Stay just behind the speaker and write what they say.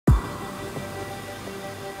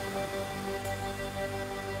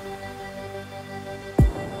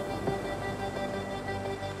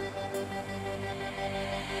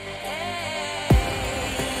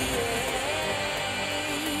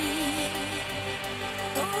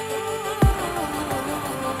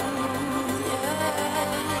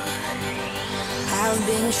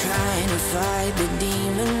Trying to fight the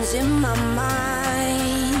demons in my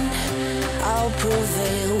mind. I'll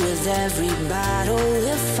prevail with every battle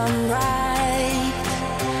if I'm right.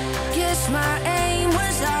 Guess my aim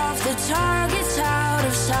was off, the target's out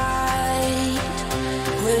of sight.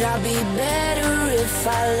 Would I be better if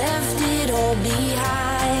I left it all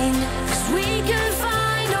behind? 'Cause we could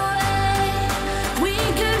find a way, we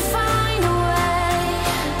could find a way.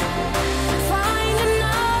 Find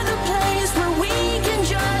another place where we can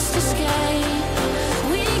just escape.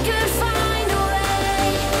 We could find a way,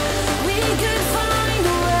 we could find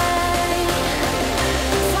a way.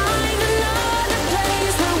 Find another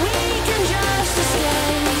place where we can just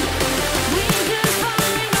escape. We could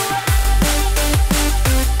find a way.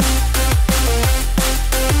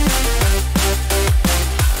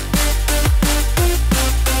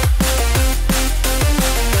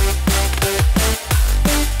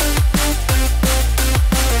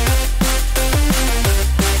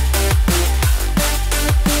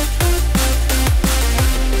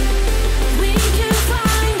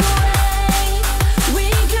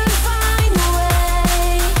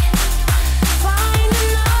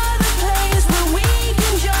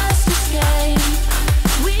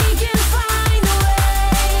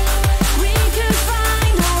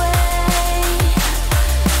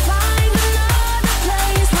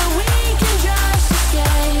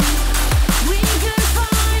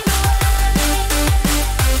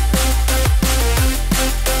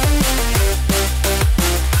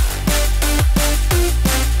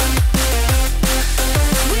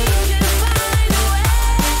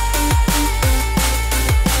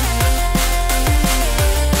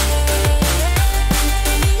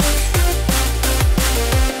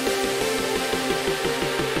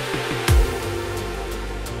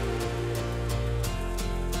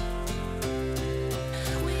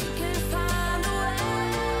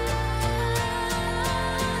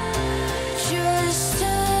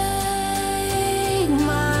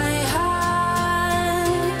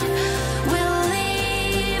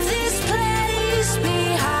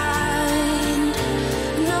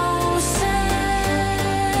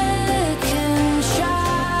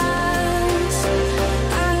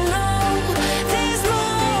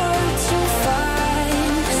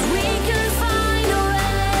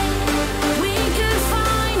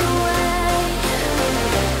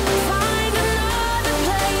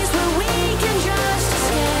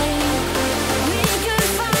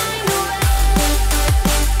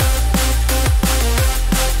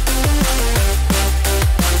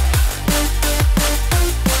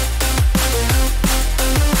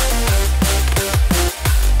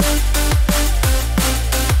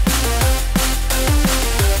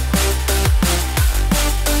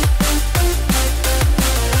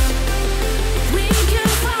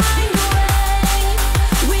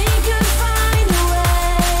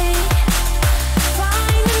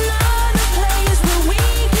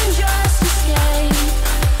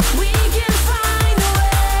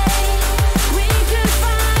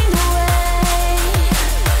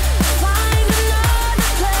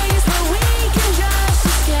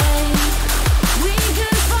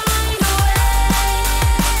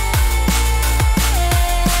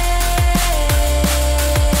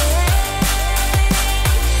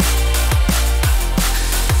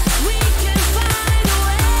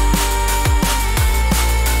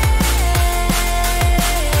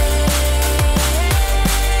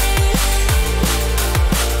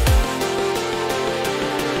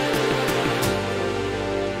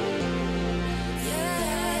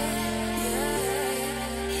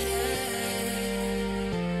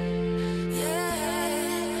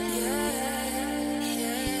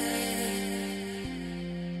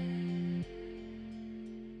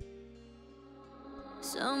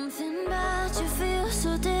 Something about you feels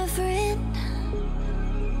so different.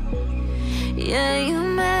 Yeah, you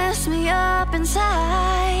mess me up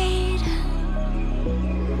inside.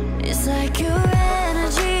 It's like your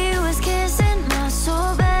energy was kissing my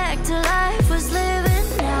soul back to life, was living.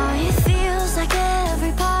 Now it feels like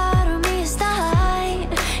every part of me is dying.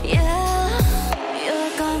 Yeah,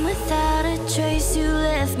 you're gone without a trace. You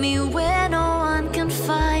left me where no one can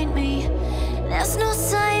find me. There's no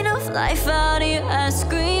sign of life out here. I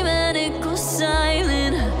scream and it goes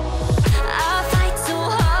silent. I fight so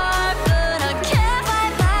hard, but I can't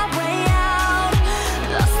find my way out.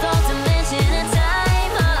 Lost all dimension and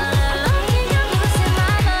time. All alone in your voice in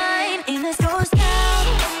my mind. And this goes down.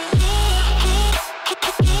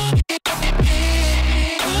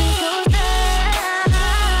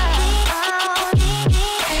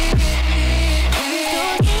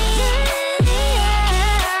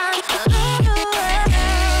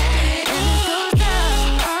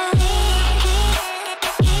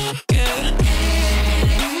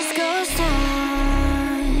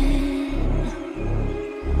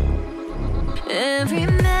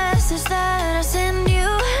 message that I send you.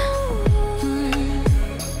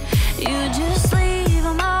 You just leave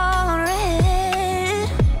them all unread.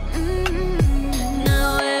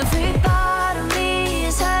 Now every part of me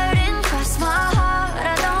is hurting, cross my heart.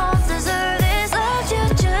 I don't deserve this. Loved you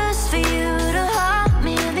just for you to haunt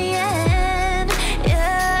me in the end.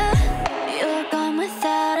 Yeah, you're gone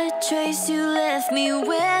without a trace. You left me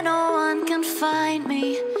where no one can find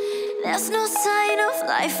me. There's no sign of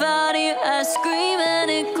life out here. I scream and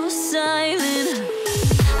it